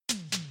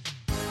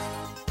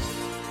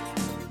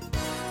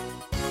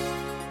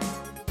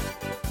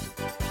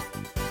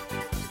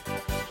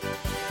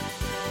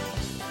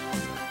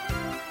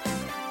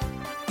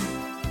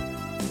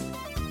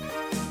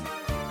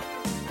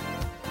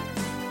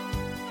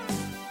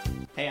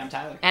Hey, I'm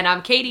Tyler. And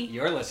I'm Katie.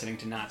 You're listening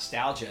to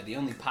Nostalgia, the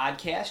only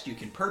podcast you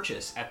can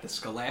purchase at the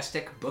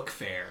Scholastic Book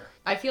Fair.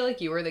 I feel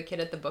like you were the kid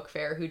at the book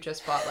fair who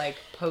just bought, like,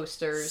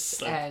 posters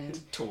and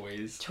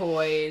toys.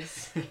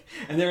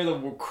 And they were the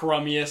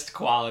crummiest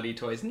quality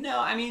toys. No,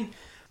 I mean,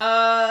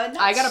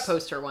 I got a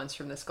poster once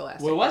from the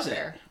Scholastic What was Book it?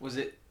 Fair. Was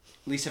it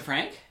Lisa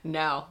Frank?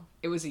 No,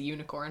 it was a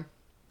unicorn.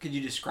 Could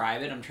you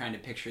describe it? I'm trying to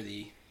picture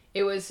the...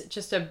 It was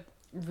just a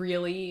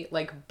really,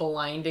 like,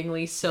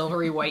 blindingly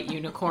silvery white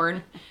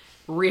unicorn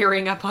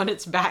rearing up on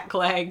its back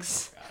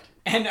legs.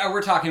 And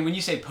we're talking, when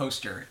you say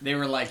poster, they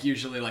were like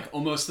usually like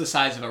almost the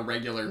size of a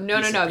regular piece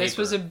of paper. This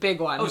was a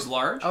big one. Oh, it was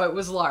large? Oh, it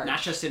was large.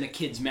 Not just in a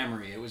kid's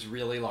memory, it was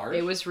really large?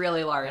 It was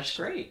really large. That's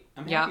great.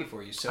 I'm happy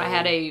for you. So I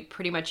had a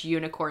pretty much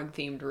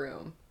unicorn-themed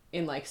room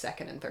in like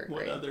 2nd and 3rd grade.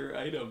 What other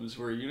items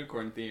were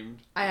unicorn-themed?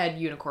 I had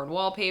unicorn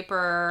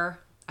wallpaper.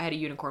 I had a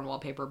unicorn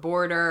wallpaper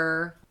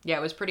border. Yeah,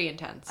 it was pretty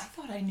intense. I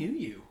thought I knew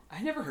you.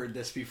 I never heard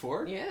this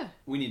before. Yeah.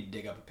 We need to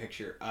dig up a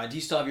picture. Do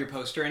you still have your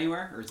poster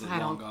anywhere, or is it long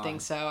gone? I don't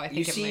think so. I think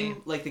you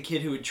seem like the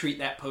kid who would treat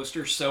that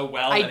poster so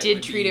well. I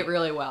did treat it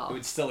really well. It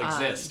would still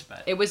exist,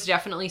 but it was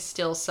definitely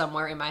still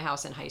somewhere in my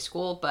house in high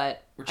school.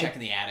 But we're checking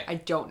the attic. I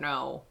don't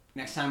know.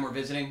 Next time we're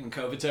visiting, when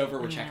COVID's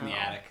over, we're checking the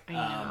attic. I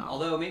know.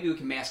 Although maybe we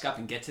can mask up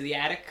and get to the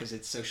attic because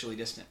it's socially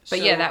distant.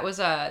 But yeah, that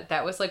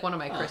was like one of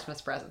my Christmas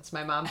presents.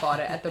 My mom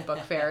bought it at the book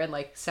fair in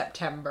like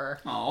September.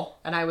 Oh.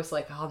 And I was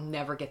like, I'll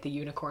never get the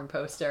unicorn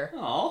poster.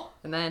 Oh.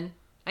 And then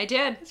I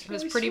did. It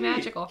was pretty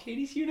magical.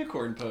 Katie's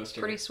unicorn poster.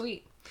 Pretty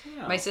sweet.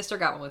 Yeah. My sister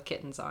got one with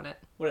kittens on it.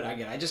 What did I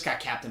get? I just got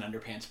Captain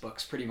Underpants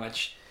books. Pretty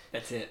much.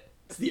 That's it.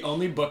 It's the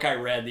only book I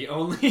read, the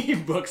only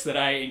books that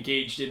I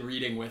engaged in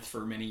reading with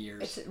for many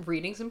years.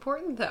 Reading's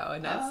important, though,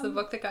 and that's the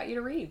book that got you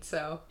to read,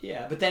 so...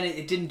 Yeah, but then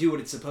it didn't do what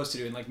it's supposed to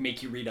do and, like,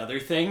 make you read other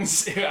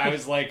things. I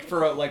was, like,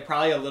 for, like,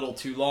 probably a little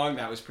too long,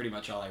 that was pretty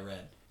much all I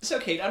read. So,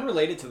 Kate,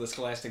 unrelated to the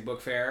Scholastic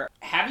Book Fair,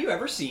 have you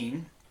ever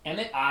seen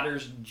Emmett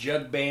Otter's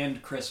Jug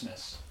Band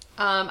Christmas?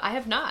 I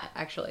have not,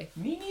 actually.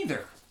 Me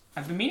neither.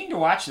 I've been meaning to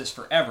watch this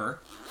forever.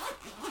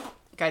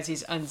 Guys,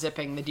 he's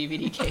unzipping the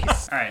DVD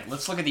case. All right,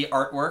 let's look at the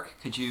artwork.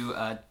 Could you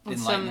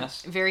enlighten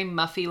us? Very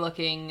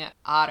muffy-looking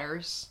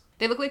otters.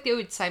 They look like they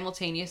would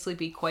simultaneously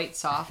be quite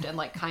soft and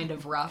like kind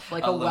of rough,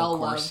 like a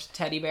well-loved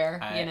teddy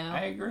bear, you know?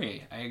 I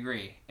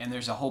agree. And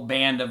there's a whole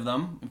band of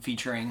them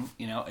featuring,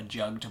 a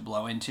jug to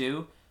blow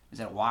into. Is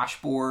that a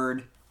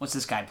washboard? What's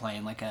this guy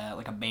playing? Like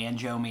a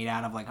banjo made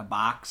out of like a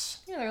box?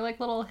 Yeah, they're like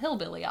little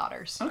hillbilly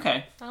otters.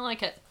 Okay. I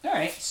like it. All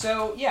right.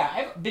 So, yeah,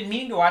 I've been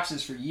meaning to watch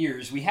this for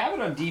years. We have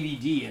it on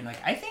DVD, and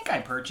I think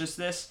I purchased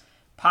this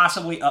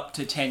possibly up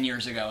to 10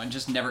 years ago and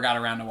just never got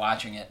around to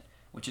watching it,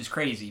 which is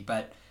crazy,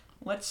 but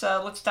let's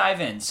dive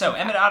in. So,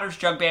 Emmett Otter's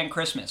Jug Band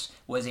Christmas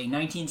was a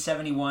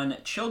 1971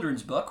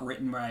 children's book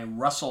written by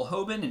Russell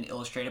Hoban and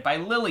illustrated by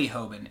Lily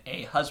Hoban,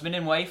 a husband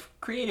and wife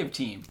creative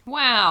team.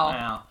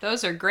 Wow.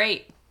 Those are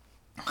great.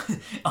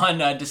 On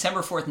December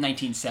 4th,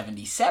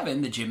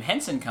 1977, the Jim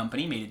Henson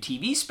Company made a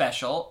TV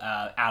special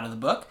out of the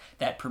book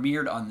that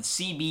premiered on the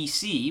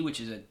CBC,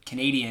 which is a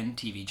Canadian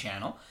TV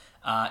channel.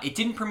 It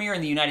didn't premiere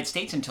in the United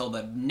States until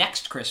the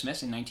next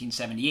Christmas in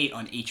 1978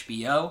 on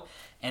HBO,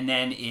 and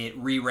then it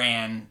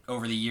reran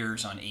over the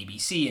years on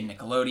ABC and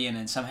Nickelodeon,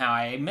 and somehow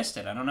I missed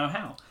it. I don't know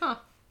how. Huh.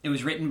 It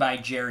was written by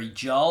Jerry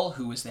Juhl,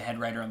 who was the head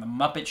writer on The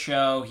Muppet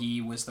Show. He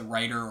was the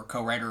writer or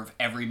co-writer of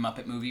every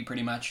Muppet movie,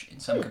 pretty much,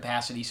 in some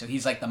capacity. So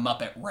he's like the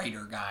Muppet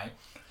writer guy.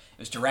 It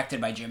was directed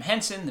by Jim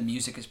Henson. The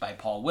music is by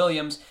Paul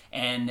Williams.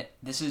 And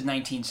this is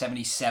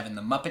 1977.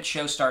 The Muppet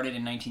Show started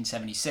in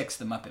 1976.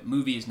 The Muppet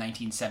movie is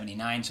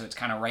 1979. So it's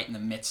kind of right in the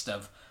midst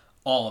of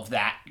all of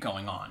that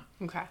going on.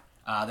 Okay.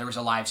 There was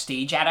a live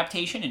stage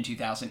adaptation in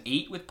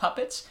 2008 with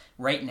puppets.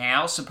 Right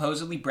now,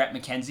 supposedly, Bret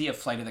McKenzie of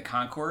Flight of the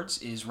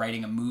Conchords is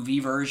writing a movie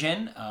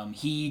version.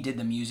 He did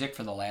the music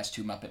for the last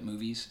 2 Muppet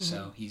movies,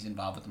 so he's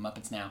involved with the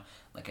Muppets now.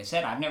 Like I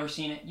said, I've never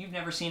seen it. You've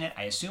never seen it.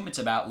 I assume it's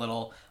about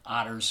little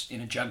otters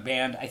in a jug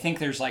band. I think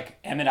there's like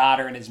Emmett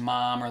Otter and his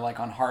mom are like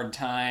on hard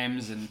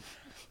times, and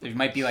there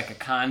might be like a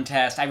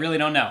contest. I really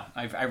don't know.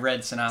 I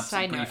read synopsis.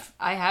 Side note,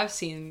 I have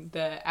seen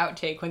the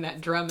outtake when that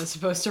drum is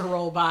supposed to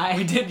roll by.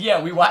 We did,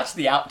 yeah. We watched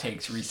the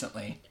outtakes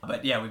recently.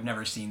 But yeah, we've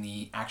never seen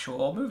the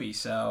actual movie.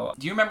 So,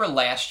 do you remember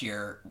last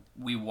year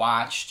we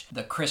watched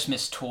The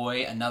Christmas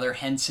Toy, another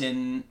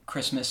Henson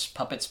Christmas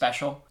puppet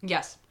special?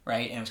 Yes.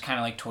 Right? And it was kind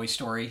of like Toy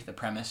Story, the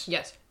premise.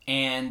 Yes.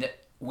 And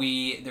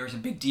there was a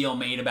big deal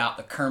made about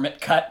the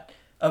Kermit cut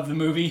of the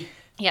movie.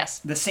 Yes.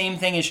 The same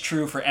thing is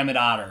true for Emmett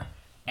Otter.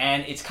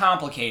 And it's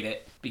complicated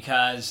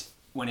because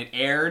when it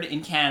aired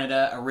in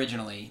Canada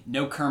originally,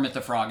 no Kermit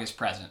the Frog is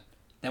present.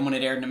 Then when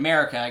it aired in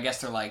America, I guess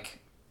they're like,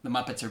 the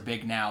Muppets are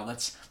big now.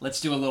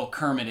 Let's do a little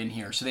Kermit in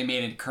here. So they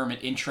made a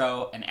Kermit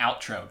intro and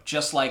outro,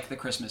 just like the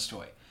Christmas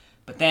Toy.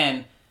 But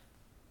then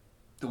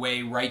the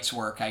way rights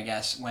work, I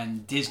guess,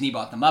 when Disney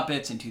bought the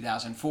Muppets in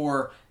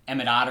 2004,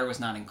 Emmett Otter was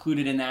not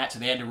included in that, so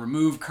they had to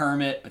remove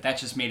Kermit, but that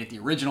just made it the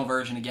original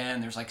version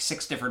again. There's like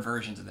 6 different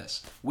versions of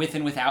this, with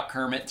and without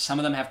Kermit. Some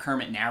of them have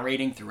Kermit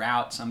narrating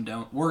throughout, some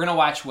don't. We're going to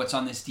watch what's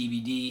on this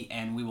DVD,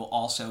 and we will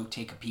also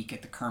take a peek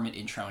at the Kermit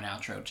intro and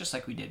outro, just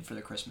like we did for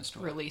the Christmas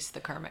story. Release the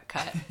Kermit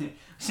cut.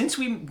 Since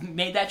we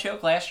made that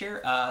joke last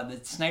year, the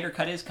Snyder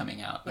Cut is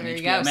coming out on there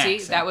you HBO go. Max, See,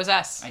 so that was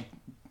us.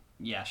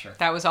 Yeah, sure.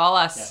 That was all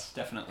us. Yes,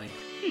 definitely.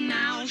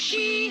 Now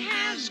she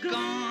has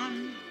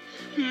gone.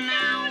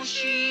 Now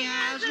she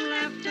has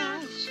left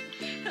us.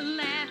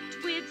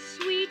 Left with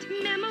sweet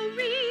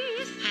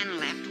memories. And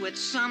left with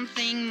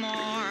something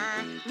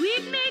more.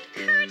 We've made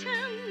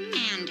curtains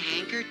And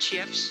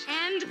handkerchiefs.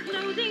 and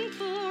clothing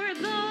for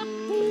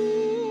the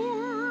poor.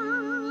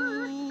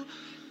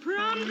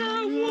 From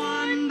the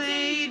one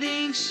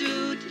bathing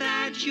suit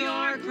that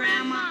your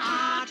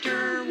Grandma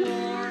Otter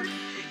wore.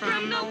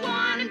 From the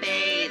one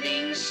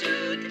bathing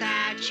suit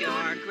that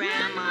your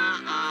Grandma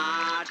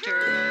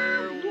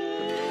Otter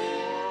wore.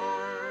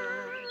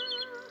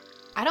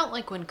 I don't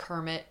like when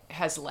Kermit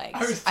has legs. I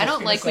was just I don't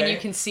gonna like when say, you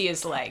can see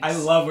his legs. I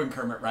love when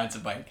Kermit rides a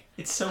bike.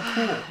 It's so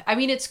cool. I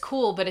mean, it's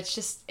cool, but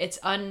it's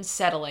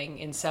unsettling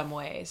in some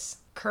ways.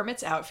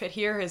 Kermit's outfit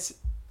here is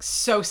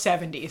so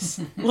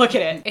 70s. Look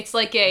at it. It's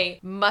like a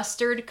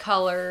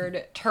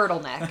mustard-colored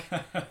turtleneck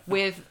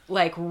with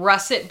like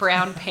russet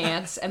brown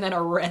pants and then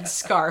a red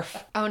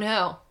scarf. Oh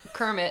no.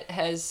 Kermit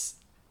has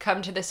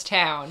come to this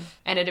town,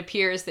 and it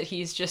appears that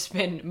he's just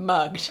been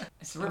mugged.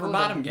 It's the River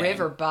Bottom Gang.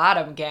 River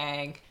Bottom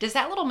Gang. Does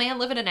that little man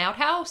live in an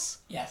outhouse?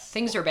 Yes.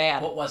 Things are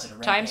bad. What was it? A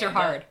red Times are panda?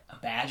 hard. A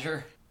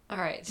badger? All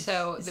right,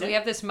 so Is we it-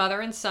 have this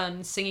mother and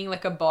son singing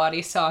like a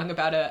bawdy song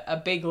about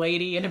a big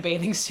lady in a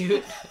bathing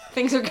suit.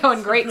 Things are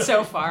going great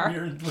so far.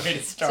 Weird way to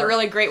It's start. a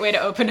really great way to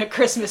open a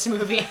Christmas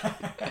movie.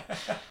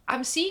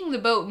 I'm seeing the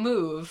boat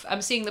move.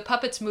 I'm seeing the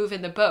puppets move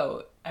in the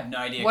boat. I have no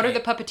idea. What are the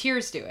Kate.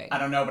 puppeteers doing? I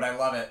don't know, but I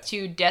love it.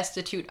 2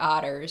 destitute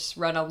otters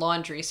run a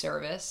laundry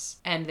service,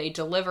 and they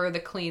deliver the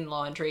clean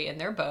laundry in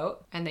their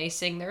boat, and they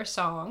sing their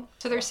song.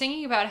 So they're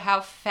singing about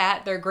how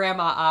fat their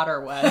grandma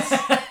otter was,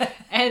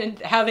 and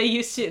how they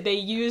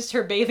used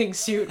her bathing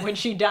suit when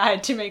she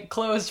died to make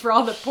clothes for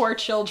all the poor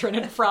children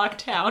in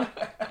Frogtown.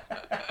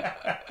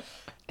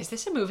 Is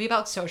this a movie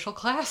about social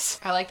class?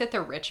 I like that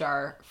the rich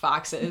are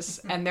foxes,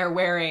 and they're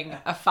wearing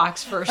a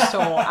fox fur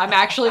soul. I'm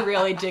actually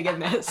really digging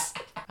this.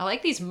 I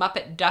like these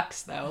Muppet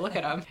ducks, though. Look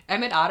at them.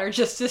 Emmett Otter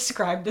just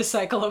described the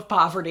cycle of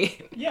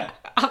poverty. Yeah.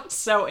 I'm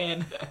so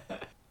in.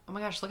 Oh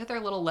my gosh, look at their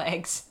little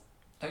legs.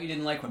 Thought you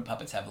didn't like when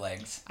puppets have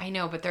legs. I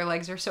know, but their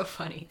legs are so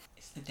funny.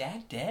 Is the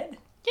dad dead?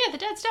 Yeah, the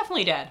dad's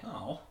definitely dead.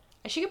 Oh.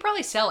 She could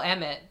probably sell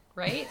Emmett,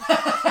 right?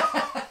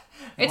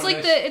 It's One like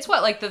of those- it's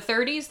what, like the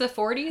 30s, the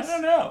 40s? I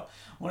don't know.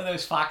 One of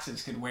those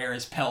foxes could wear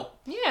his pelt.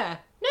 Yeah.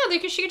 No,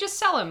 she could just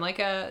sell him.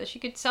 She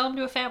could sell him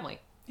to a family.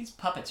 These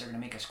puppets are going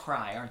to make us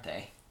cry, aren't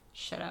they?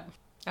 Shut up.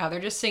 Oh, they're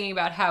just singing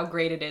about how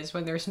great it is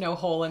when there's no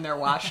hole in their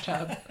wash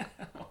tub.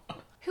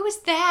 Who is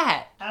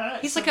that? I don't know.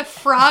 He's like a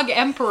frog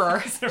emperor.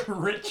 He's a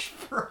rich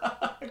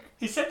frog.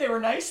 He said they were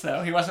nice,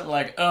 though. He wasn't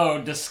like,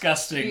 oh,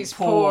 disgusting These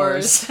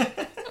pores.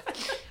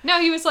 No,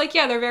 he was like,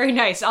 yeah, they're very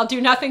nice. I'll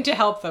do nothing to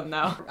help them,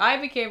 though. I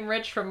became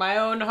rich from my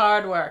own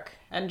hard work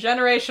and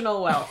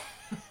generational wealth.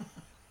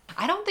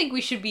 I don't think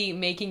we should be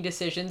making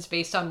decisions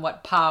based on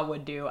what Pa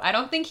would do. I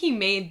don't think he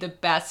made the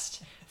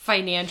best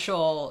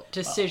financial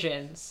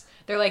decisions.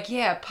 They're like,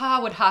 yeah, Pa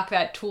would hawk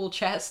that tool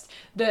chest,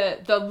 the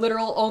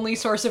literal only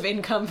source of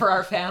income for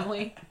our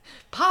family.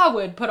 Pa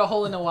would put a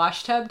hole in the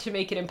wash tub to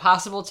make it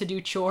impossible to do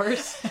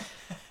chores.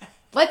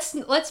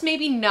 Let's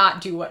maybe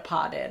not do what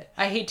Pa did.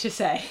 I hate to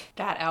say.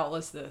 That owl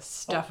is the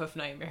stuff of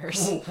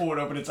nightmares. Ooh, it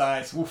opened its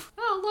eyes. Oof.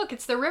 Oh, look,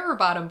 it's the River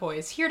Bottom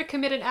Boys, here to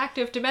commit an act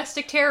of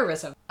domestic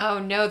terrorism. Oh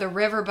no, the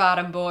River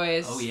Bottom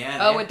Boys. Oh, yeah,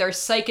 Oh, they're- with their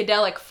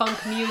psychedelic funk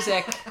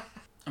music.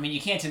 I mean,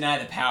 you can't deny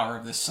the power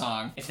of this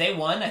song. If they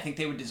won, I think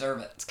they would deserve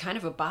it. It's kind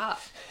of a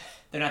bop.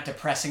 They're not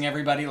depressing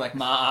everybody like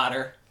Ma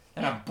Otter.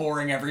 They're not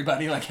boring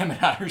everybody like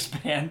Emmett Otter's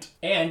band.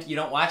 And you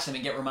don't watch them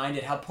and get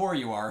reminded how poor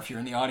you are if you're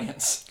in the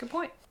audience. Good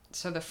point.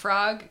 So the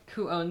frog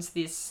who owns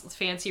this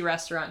fancy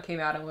restaurant came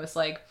out and was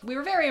like, we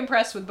were very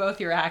impressed with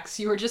both your acts.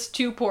 You were just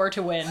too poor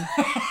to win.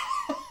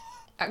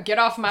 Get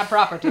off my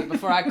property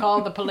before I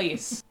call the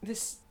police.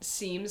 This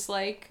seems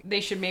like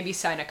they should maybe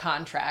sign a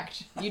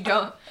contract. You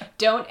don't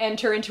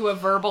enter into a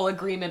verbal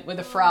agreement with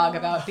a frog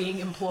about being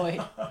employed.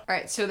 All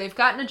right, so they've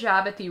gotten a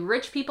job at the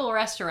Rich People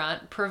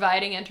Restaurant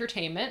providing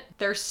entertainment.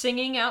 They're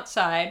singing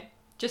outside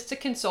just to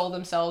console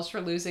themselves for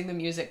losing the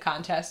music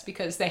contest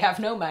because they have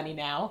no money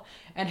now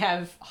and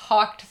have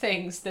hawked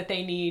things that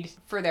they need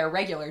for their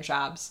regular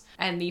jobs.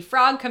 And the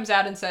frog comes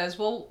out and says,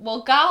 well,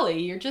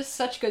 golly, you're just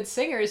such good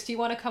singers. Do you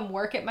want to come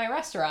work at my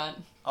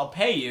restaurant? I'll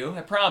pay you,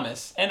 I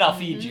promise, and I'll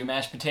feed you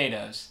mashed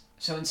potatoes.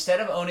 So instead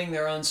of owning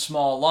their own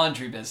small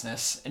laundry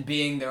business and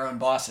being their own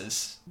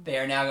bosses, they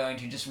are now going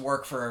to just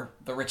work for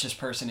the richest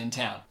person in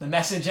town. The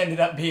message ended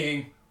up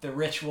being, the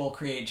rich will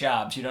create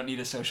jobs. You don't need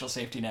a social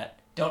safety net.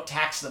 Don't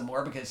tax them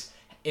more because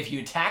if you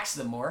had taxed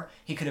them more,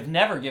 he could have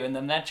never given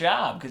them that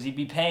job because he'd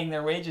be paying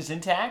their wages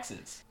in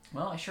taxes.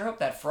 Well, I sure hope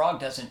that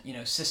frog doesn't,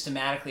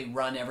 systematically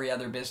run every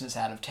other business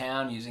out of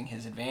town using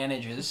his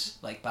advantages,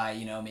 like by,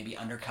 maybe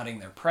undercutting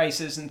their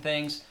prices and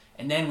things.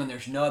 And then when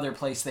there's no other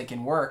place they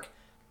can work,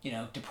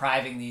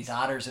 depriving these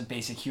otters of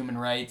basic human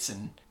rights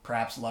and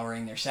perhaps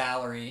lowering their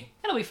salary.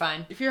 It'll be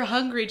fine. If you're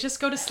hungry,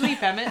 just go to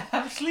sleep, Emmett.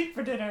 Have sleep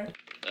for dinner.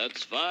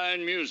 That's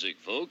fine music,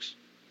 folks.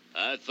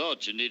 I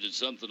thought you needed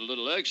something a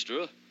little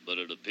extra, but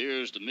it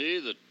appears to me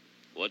that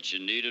what you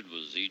needed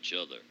was each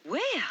other.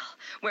 Well,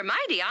 we're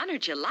mighty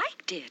honored you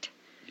liked it.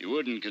 You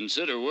wouldn't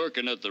consider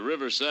working at the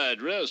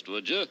Riverside Rest,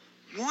 would you?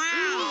 Wow!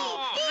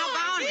 How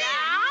about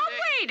Now,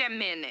 wait a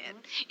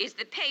minute. Is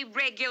the pay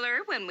regular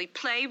when we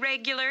play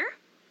regular?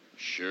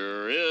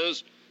 Sure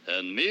is.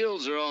 And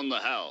meals are on the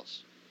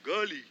house.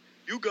 Golly,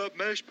 you got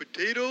mashed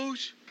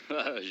potatoes?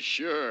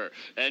 Sure.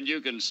 And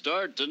you can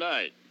start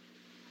tonight.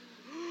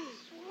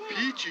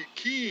 Peachy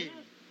keen.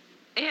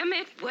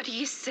 Emmett, what do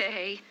you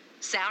say?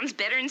 Sounds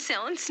better than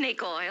selling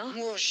snake oil.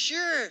 Well,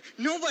 sure.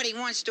 Nobody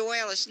wants to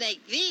oil a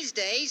snake these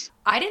days.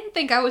 I didn't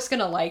think I was going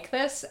to like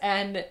this,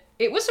 and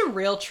it was a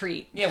real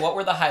treat. Yeah, what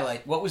were the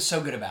highlights? What was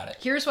so good about it?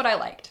 Here's what I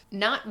liked.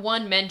 Not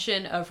one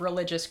mention of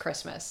religious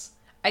Christmas.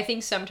 I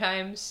think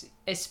sometimes,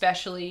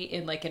 especially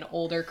in like an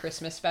older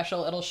Christmas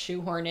special, it'll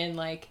shoehorn in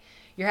like,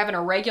 you're having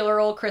a regular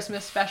old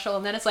Christmas special,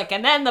 and then it's like,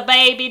 and then the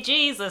baby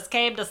Jesus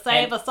came to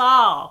save us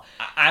all.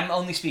 I'm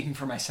only speaking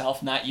for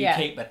myself, not you, Yeah.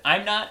 Kate, but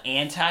I'm not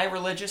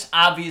anti-religious.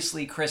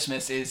 Obviously,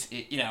 Christmas is,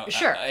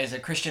 Sure. is a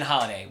Christian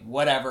holiday.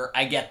 Whatever,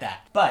 I get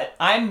that. But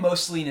I'm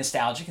mostly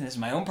nostalgic, and this is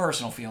my own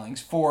personal feelings,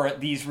 for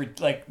these,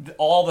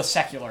 all the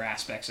secular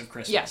aspects of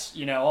Christmas.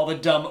 Yes. All the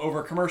dumb,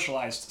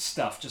 over-commercialized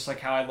stuff, just like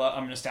how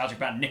I'm nostalgic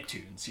about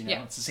Nicktoons.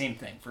 Yeah. It's the same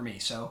thing for me.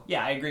 So,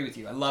 yeah, I agree with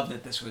you. I love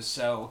that this was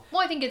so...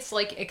 Well, I think it's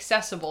like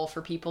accessible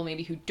for people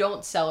maybe who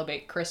don't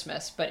celebrate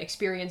Christmas but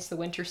experience the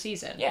winter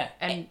season. Yeah.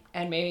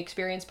 And may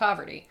experience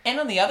poverty. And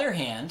on the other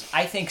hand,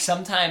 I think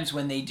sometimes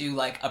when they do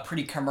like a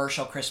pretty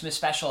commercial Christmas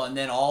special and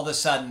then all of a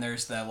sudden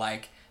there's the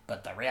like,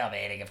 but the real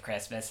meaning of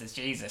Christmas is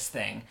Jesus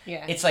thing.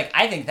 Yeah. It's like,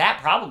 I think that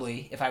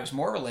probably, if I was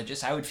more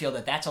religious, I would feel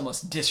that that's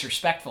almost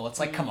disrespectful.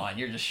 It's like, come on,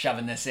 you're just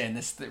shoving this in.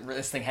 This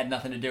thing had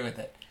nothing to do with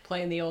it.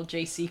 Playing the old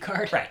JC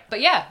card. Right. But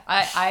yeah,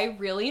 I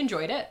really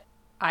enjoyed it.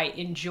 I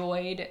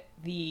enjoyed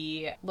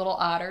the little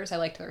otters. I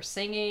liked their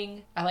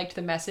singing. I liked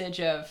the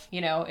message of,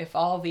 if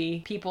all the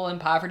people in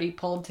poverty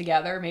pulled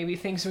together, maybe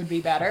things would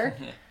be better.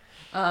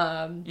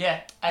 I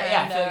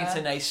feel like it's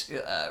a nice,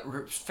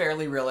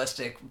 fairly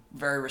realistic,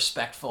 very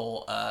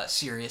respectful,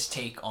 serious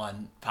take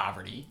on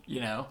poverty,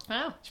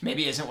 Wow. Which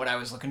maybe isn't what I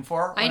was looking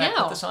for when I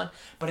put this on.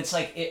 But it's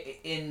like,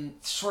 in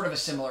sort of a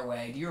similar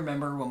way. Do you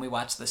remember when we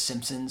watched The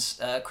Simpsons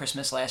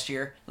Christmas last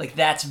year? Like,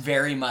 that's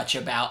very much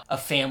about a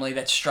family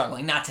that's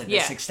struggling. Not to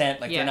this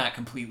extent, like, they're not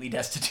completely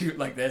destitute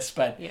like this,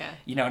 but,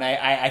 and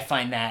I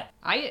find that...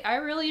 I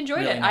really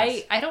enjoyed really it.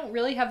 nice. I don't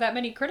really have that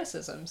many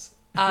criticisms.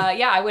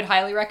 I would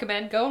highly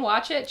recommend go and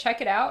watch it.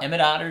 Check it out. Emmett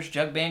Otter's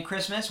Jug Band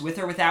Christmas, with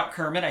or without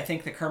Kermit. I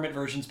think the Kermit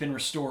version's been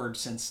restored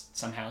since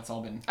somehow it's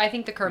all been... I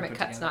think the Kermit put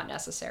cut's together. not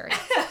necessary.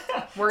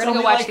 We're going to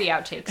go watch the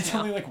outtakes It's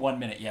now. only like 1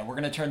 minute. Yeah, we're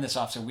going to turn this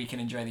off so we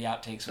can enjoy the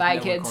outtakes with Bye,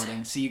 no kids.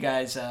 recording. See you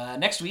guys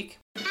next week.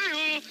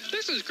 Hi, all.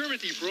 This is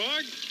Kermit the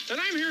Frog, and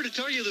I'm here to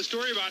tell you the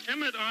story about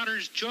Emmett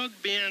Otter's Jug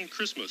Band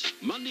Christmas.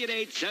 Monday at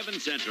 8, 7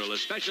 Central, a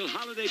special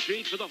holiday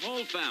treat for the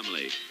whole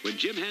family when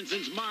Jim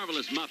Henson's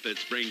Marvelous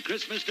Muppets bring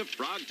Christmas to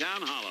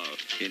Frogtown Hollow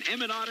in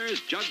Emmett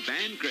Otter's Jug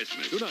Band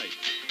Christmas. Good night.